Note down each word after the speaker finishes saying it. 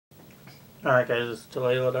Alright guys, it's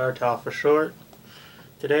Delayla Dartal for short.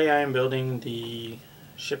 Today I am building the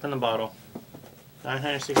ship in the bottle.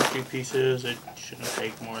 963 pieces, it shouldn't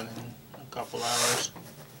take more than a couple hours.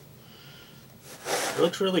 It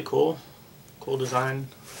looks really cool. Cool design.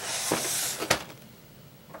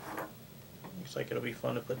 Looks like it'll be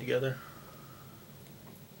fun to put together.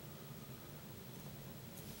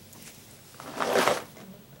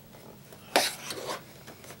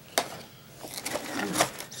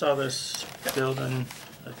 Saw this build in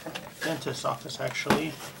a dentist's office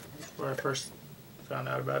actually. That's where I first found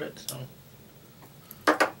out about it, so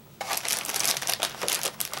I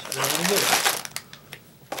want to get it.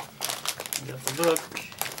 We got the book,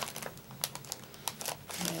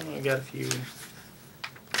 and we got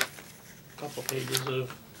couple pages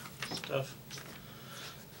of stuff.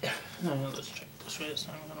 Let's check this way this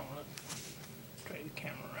time. I don't want to drag the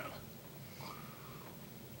camera around.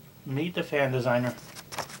 Meet the fan designer.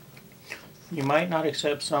 You might not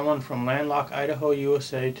accept someone from landlocked Idaho,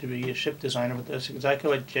 USA to be a ship designer, but that's exactly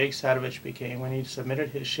what Jake Sadovich became when he submitted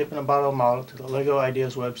his ship-in-a-bottle model to the LEGO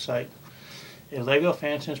Ideas website. A LEGO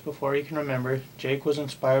fan since before he can remember, Jake was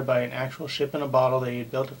inspired by an actual ship-in-a-bottle that he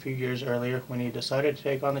had built a few years earlier when he decided to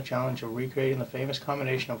take on the challenge of recreating the famous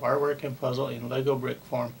combination of artwork and puzzle in LEGO brick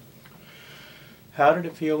form. How did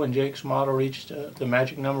it feel when Jake's model reached the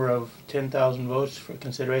magic number of 10,000 votes for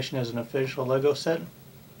consideration as an official LEGO set?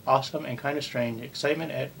 Awesome and kind of strange.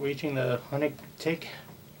 Excitement at reaching the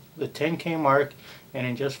 10K mark and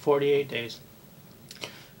in just 48 days.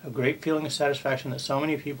 A great feeling of satisfaction that so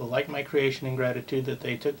many people liked my creation and gratitude that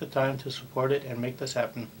they took the time to support it and make this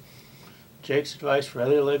happen. Jake's advice for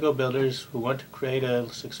other LEGO builders who want to create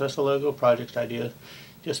a successful LEGO project idea: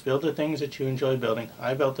 just build the things that you enjoy building.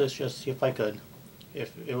 I built this just to see if I could.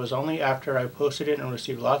 If it was only after I posted it and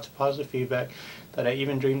received lots of positive feedback that I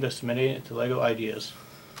even dreamed of submitting it to LEGO Ideas.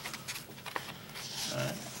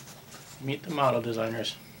 Meet the model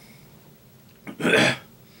designers.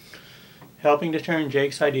 Helping to turn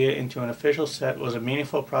Jake's idea into an official set was a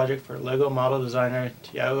meaningful project for LEGO model designer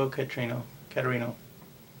Tiago Caterino.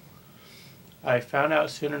 I found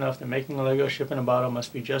out soon enough that making a LEGO ship in a bottle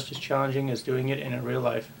must be just as challenging as doing it in real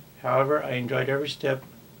life. However, I enjoyed every step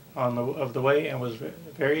of the way and was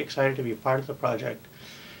very excited to be part of the project.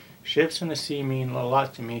 Ships in the sea mean a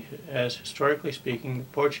lot to me, as historically speaking, the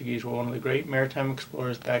Portuguese were one of the great maritime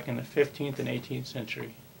explorers back in the 15th and 18th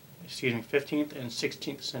century. 15th and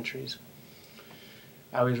 16th centuries.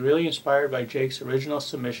 I was really inspired by Jake's original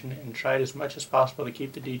submission and tried as much as possible to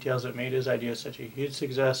keep the details that made his idea such a huge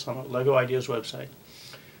success on the LEGO Ideas website.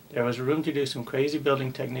 There was room to do some crazy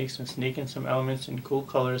building techniques and sneak in some elements in cool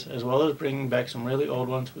colors, as well as bringing back some really old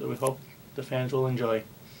ones that we hope the fans will enjoy.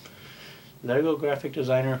 LEGO graphic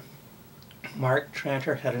designer Mark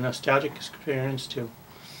Tranter had a nostalgic experience too.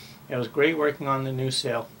 It was great working on the new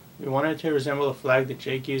sail. We wanted to resemble the flag that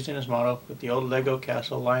Jake used in his model with the old LEGO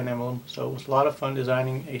Castle lion emblem, so it was a lot of fun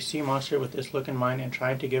designing a sea monster with this look in mind and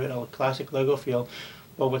trying to give it a classic LEGO feel,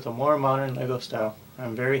 but with a more modern LEGO style.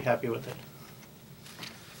 I'm very happy with it.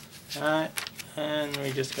 Alright, and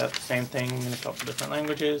we just got the same thing in a couple different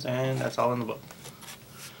languages, and that's all in the book.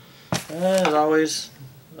 As always,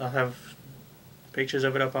 I'll have pictures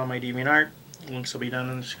of it up on my DeviantArt. Links will be down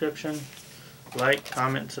in the description. Like,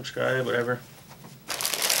 comment, subscribe, whatever.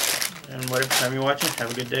 And whatever time you're watching,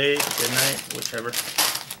 have a good day, good night, whichever.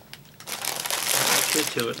 Let's get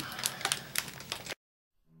to it.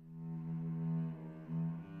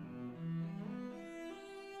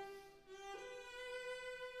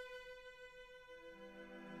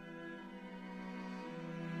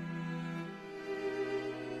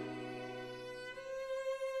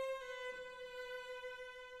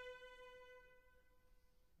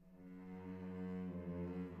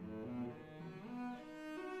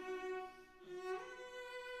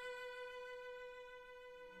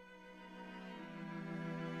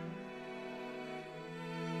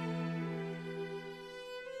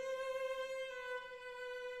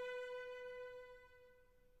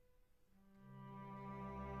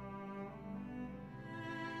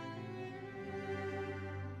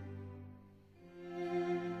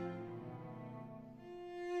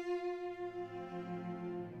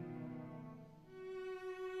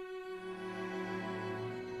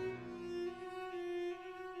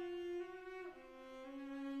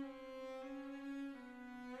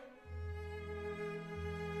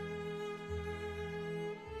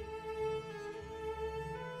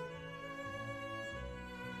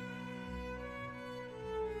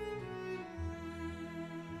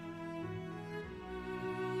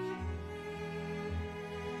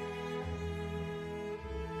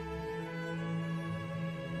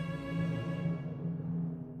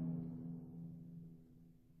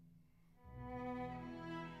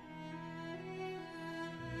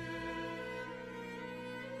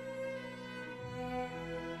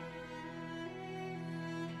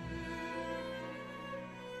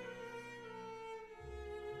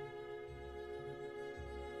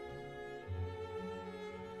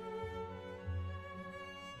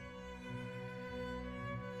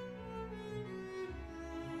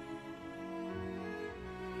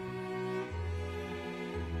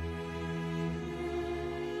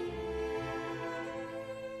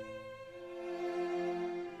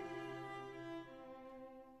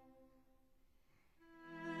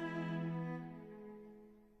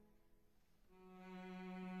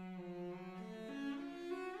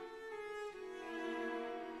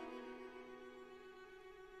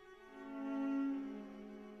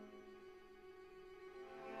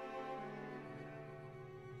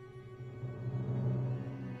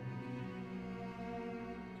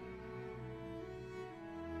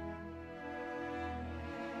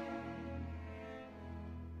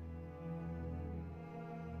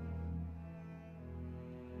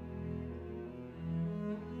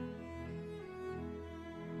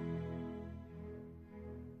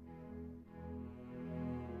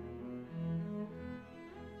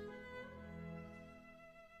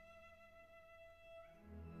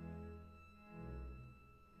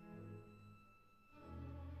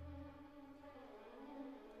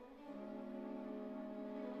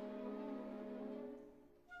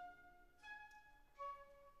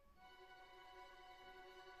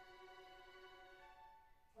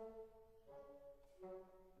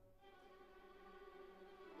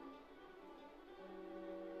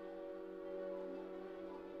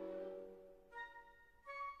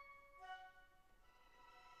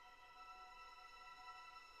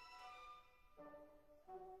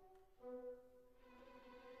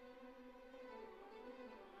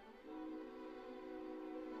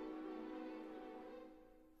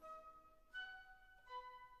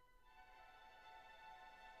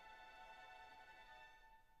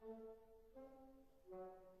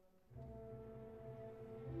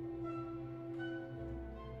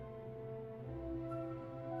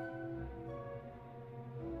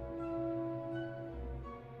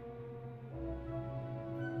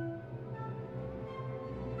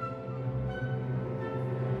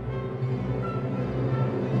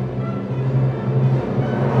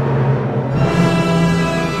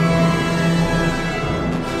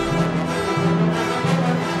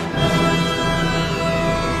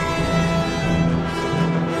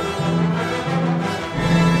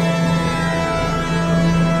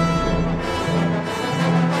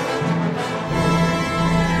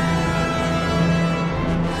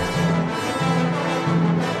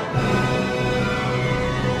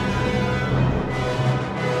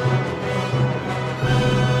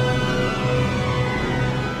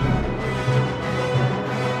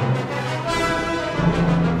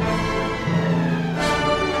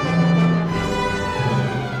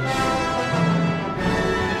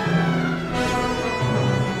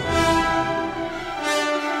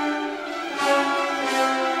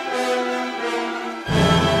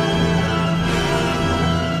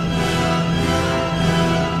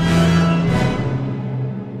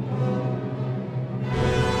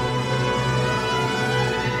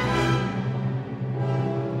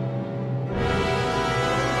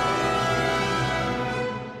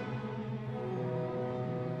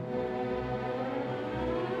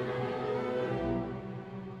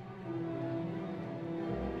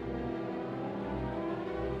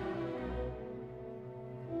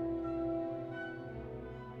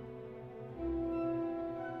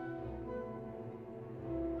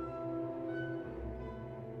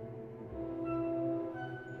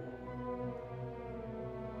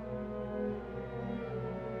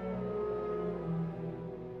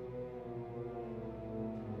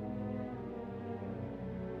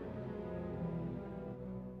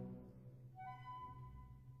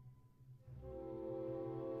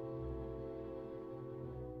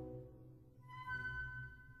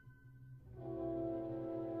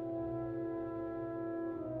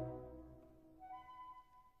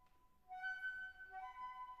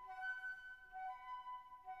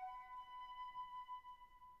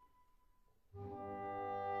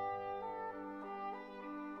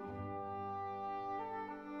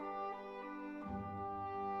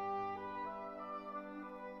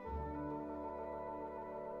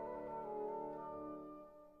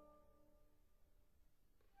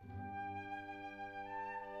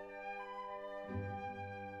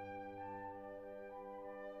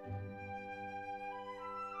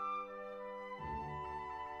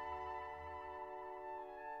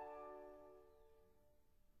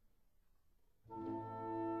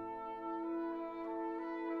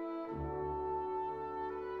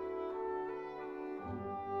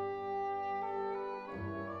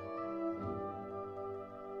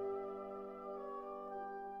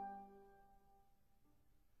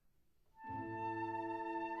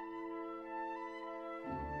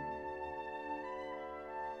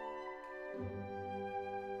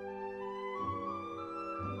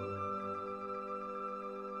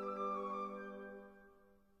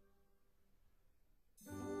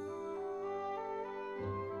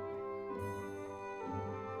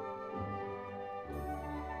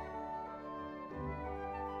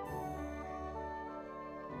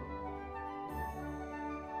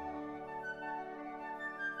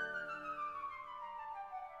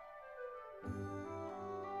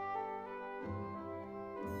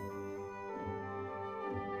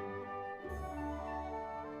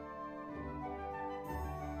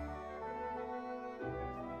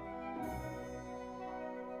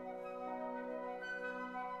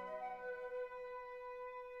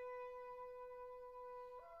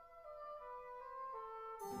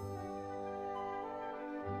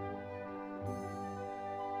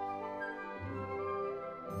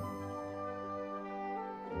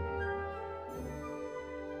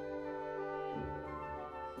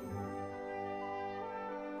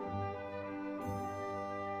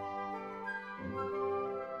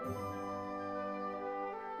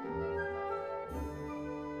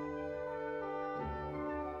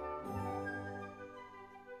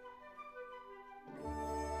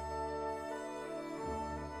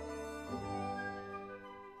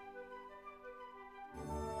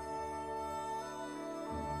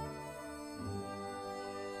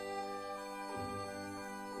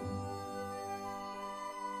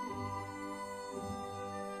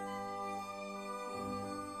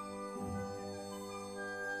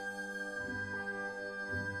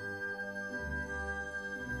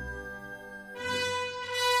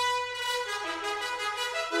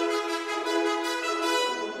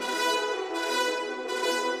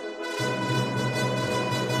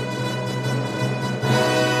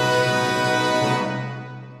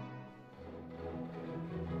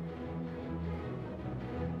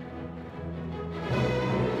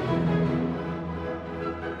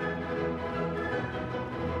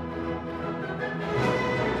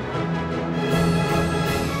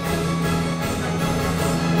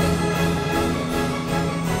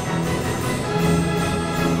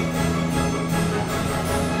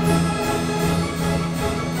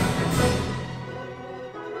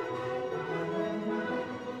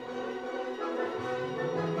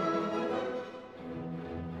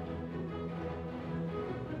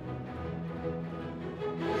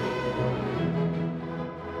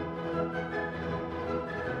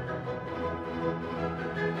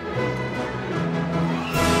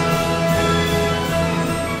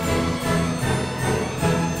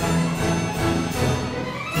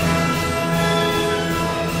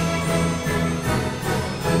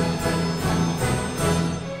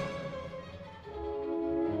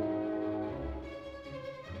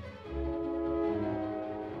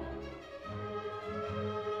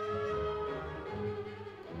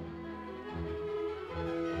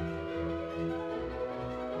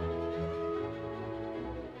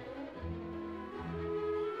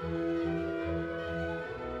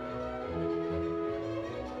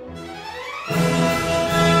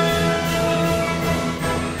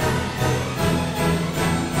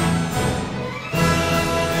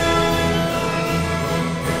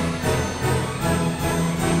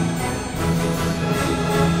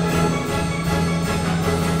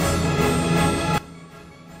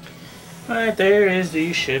 Alright, there is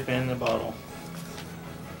the ship in the bottle.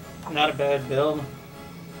 Not a bad build.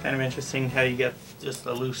 Kind of interesting how you get just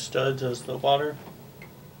the loose studs as the water.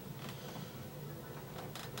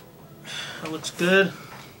 It looks good.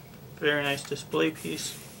 Very nice display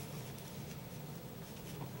piece.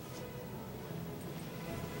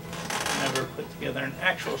 Never put together an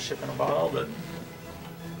actual ship in a bottle, but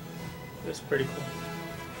it's pretty cool.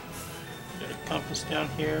 Got a compass down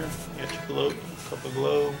here. You got your a couple of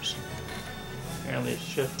globes. Apparently the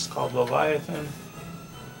ship's called Leviathan.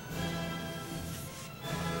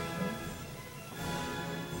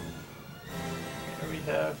 Here we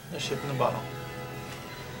have the ship in the bottle.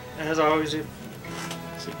 As always, I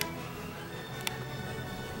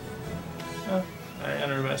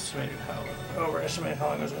overestimated how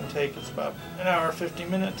long it was going to take. It's about an hour 50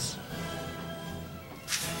 minutes.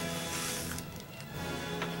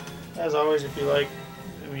 As always, if you like,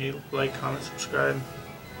 comment, subscribe,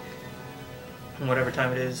 and whatever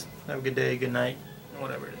time it is, have a good day, good night,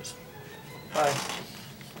 whatever it is. Bye.